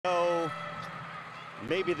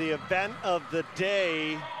Maybe the event of the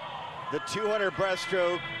day, the 200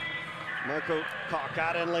 breaststroke. Marco KOCH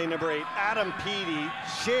out in lane number 8. Adam PEATY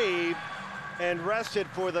shaved and rested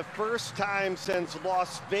for the first time since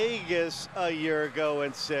Las Vegas a year ago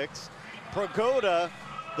in 6. Prigoda,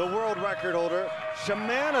 the world record holder.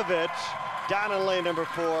 SHYMANOVICH down in lane number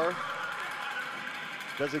 4.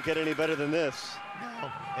 Doesn't get any better than this.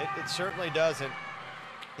 No, it certainly doesn't.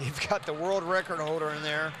 You've got the world record holder in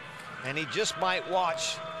there, and he just might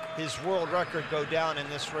watch his world record go down in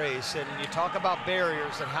this race. And you talk about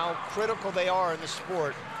barriers and how critical they are in the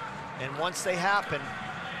sport. And once they happen,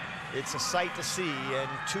 it's a sight to see. And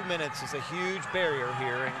 2 minutes is a huge barrier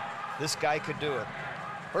here, and this guy could do it.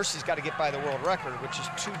 First, he's got to get by the world record, which is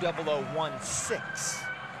 2:00.16.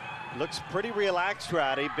 Looks pretty relaxed,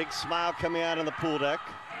 Rowdy. Big smile coming out on the pool deck.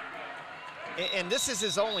 And this is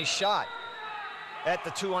his only shot at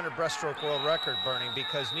the 200 breaststroke world record, Bernie,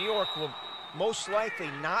 because New York will most likely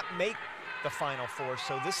not make the Final Four.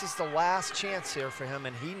 So this is the last chance here for him,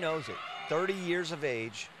 and he knows it. 30 years of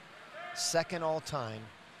age, second all time.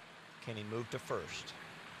 Can he move to first?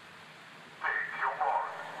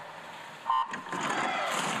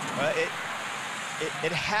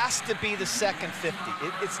 It has to be the second 50.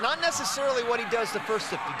 It's not necessarily what he does the first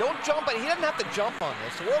 50. Don't jump, but he doesn't have to jump on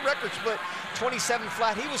this. The world record split 27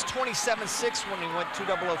 flat. He was 27.6 when he went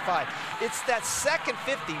 2:00.05. It's that second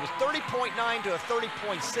 50. He was 30.9 to a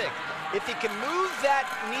 30.6. If he can move that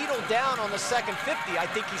needle down on the second 50, I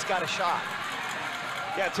think he's got a shot.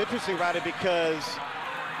 Yeah, it's interesting, Rowdy, because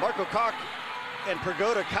Marco KOCH and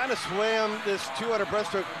Prigoda kind of swam this 200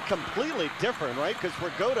 breaststroke completely different, right? Because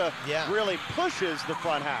Prigoda really pushes the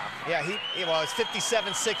front half. Yeah, well, it's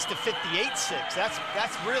 57.6 to 58.6.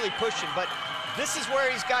 That's really pushing, but this is where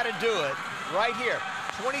he's got to do it, right here.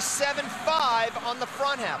 27.5 on the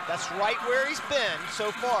front half. That's right where he's been so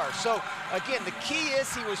far. So, again, the key is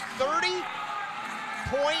he was 30.9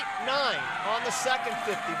 on the second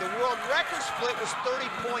 50. The world record split was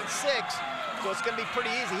 30.6. So it's going to be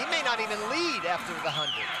pretty easy. He may not even lead after the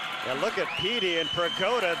 100. Yeah, look at PEATY and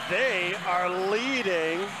Prigoda. They are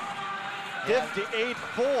leading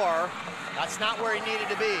 58.4. That's not where he needed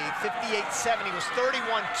to be. 58.7. He was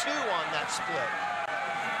 31.2 on that split.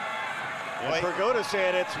 And Prigoda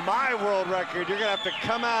saying, it's my world record. You're going to have to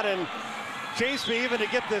come out and chase me even to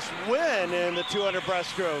get this win in the 200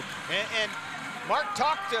 breaststroke. And Mark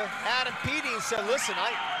talked to Adam PEATY and said, listen,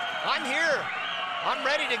 I'm here. I'm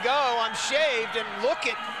ready to go. I'm shaved, and look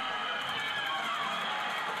at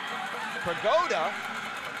Prigoda.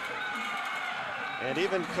 And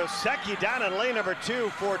even KOSEKI down in lane number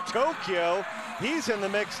 2 for Tokyo. He's in the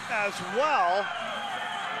mix as well.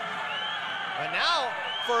 And now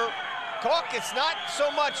for KOCH, it's not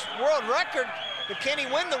so much world record, but can he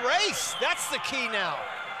win the race? That's the key now.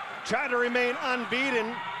 Trying to remain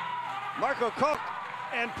unbeaten. Marco KOCH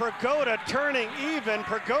and Prigoda turning even.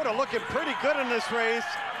 Prigoda looking pretty good in this race.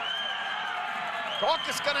 KOCH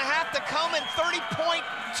is going to have to come in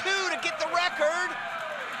 30.2 to get the record.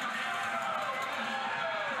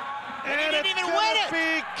 And it's going to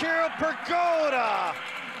be Kirill Prigoda.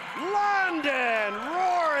 London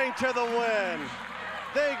roaring to the win.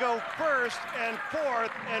 They go first and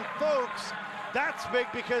fourth, and folks, that's big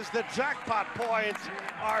because the jackpot points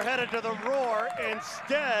are headed to the Roar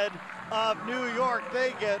instead of New York.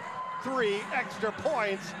 They get 3 extra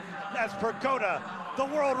points as Prigoda, the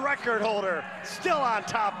world record holder, still on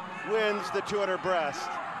top, wins the 200 breast.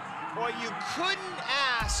 Well, you couldn't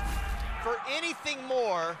ask for anything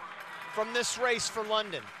more from this race for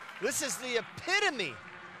London. This is the epitome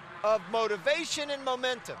of motivation and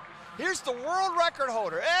momentum. Here's the world record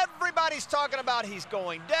holder. Everybody's talking about he's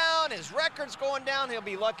going down, his record's going down, he'll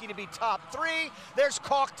be lucky to be top 3. There's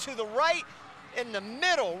KOCH to the right. In the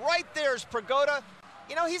middle, right there is Prigoda.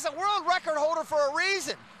 You know, he's a world record holder for a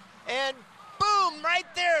reason. And boom, right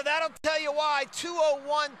there, that'll tell you why.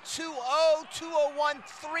 2:01.20,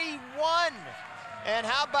 2:01.31. And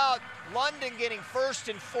how about London getting first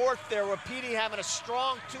and fourth there, with PEATY having a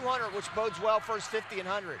strong 200, which bodes well for his 50 and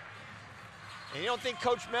 100. And you don't think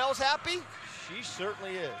Coach Mel's happy? She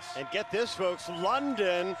certainly is. And get this, folks,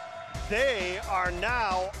 London, they are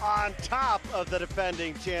now on top of the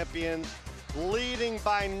defending champions, leading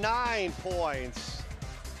by 9 points.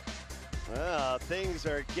 Well, things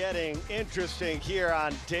are getting interesting here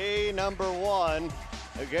on day number 1.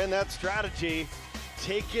 Again, that strategy,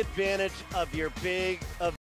 take advantage of your big event.